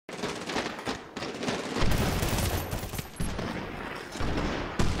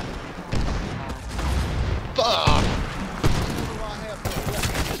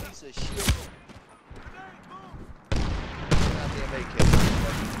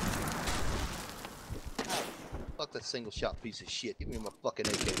Fuck that single shot piece of shit. Give me my fucking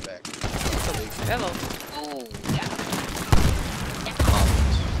AK back. Hello. Oh, yeah.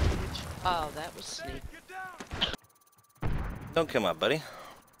 Oh, that was sneak. Don't kill my buddy.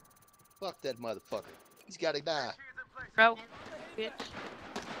 Fuck that motherfucker. He's gotta die. Bro. Bitch.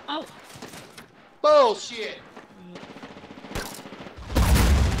 Oh. Bullshit!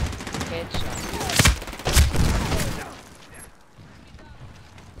 Headshot.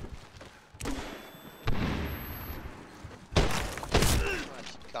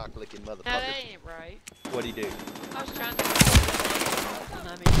 Cock-licking motherfucker. Now that ain't right. What'd he do? I was trying to... And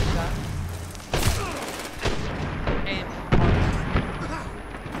I mean, you got... And...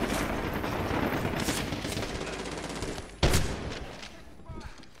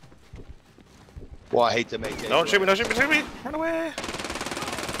 Boy, I hate to make that. Don't shoot me, don't shoot me, shoot me! Run away!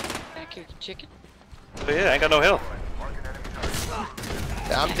 Back here, chicken. But yeah, I ain't got no health.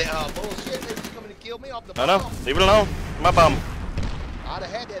 I'm down. Bullshit, they're just coming to kill me off the bomb. I know. Leave it alone. My bomb. I'd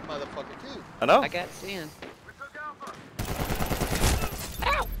have had that motherfucker too. I know. I got sin.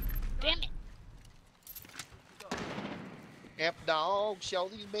 Ow! Damn it! Amp dog, show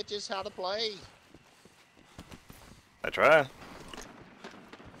these bitches how to play. I try. As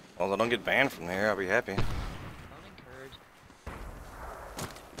long as I don't get banned from here, I'll be happy. Don't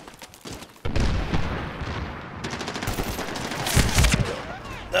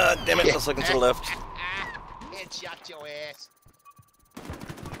encourage. Damn it, let's look to the left. Headshot your ass.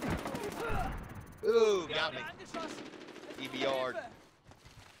 Ooh, got me. EBR.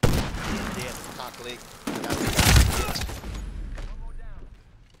 Dead cock lick.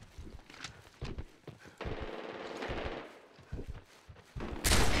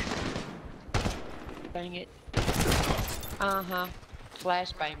 Dang it. Uh-huh.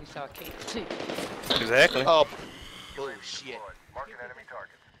 Flashbang me so I can't see. Exactly. Oh, bullshit. Marking enemy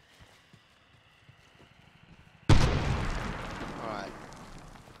target. Alright.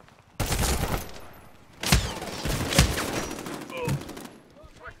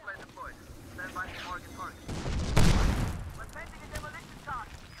 Switchblade deployed. Stand by to mark target. We're sending a demolition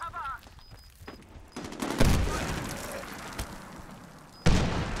target. Cover us.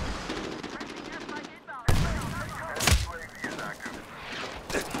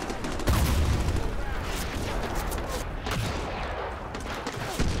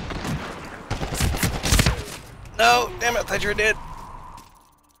 No, damn it, I thought you were dead.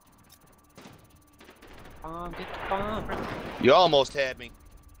 Bomb, get the bomb. You almost had me.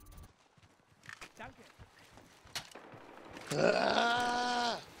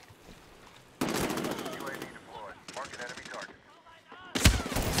 Ah! UAV deployed. Marking enemy target.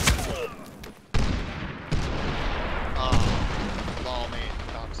 Oh, law man,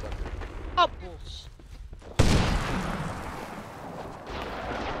 cocksucker. Oh, bullshit.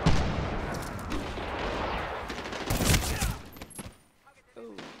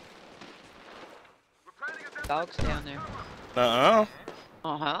 Dogs down there. Uh-uh.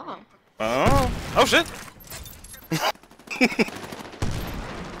 Uh-huh. Uh-uh. Oh, shit. Who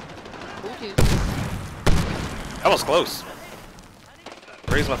That was close.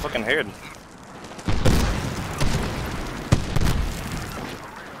 Raise my fucking head.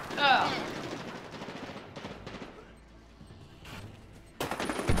 Oh.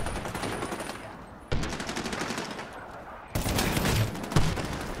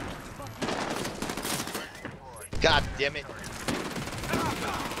 God damn it.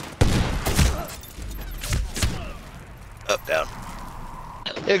 Up, down.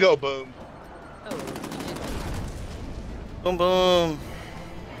 Here you go, boom. Oh. Boom, boom.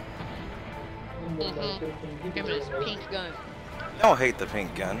 Give me this pink gun. I don't hate the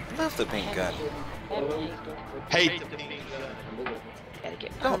pink gun. Love the pink gun. Hate the pink gun. Gotta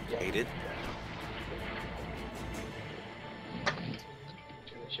get Don't hate it.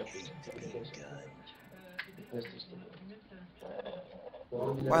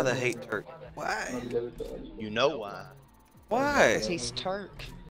 Why the hate Turk? Why? You know why. Why? He's Turk.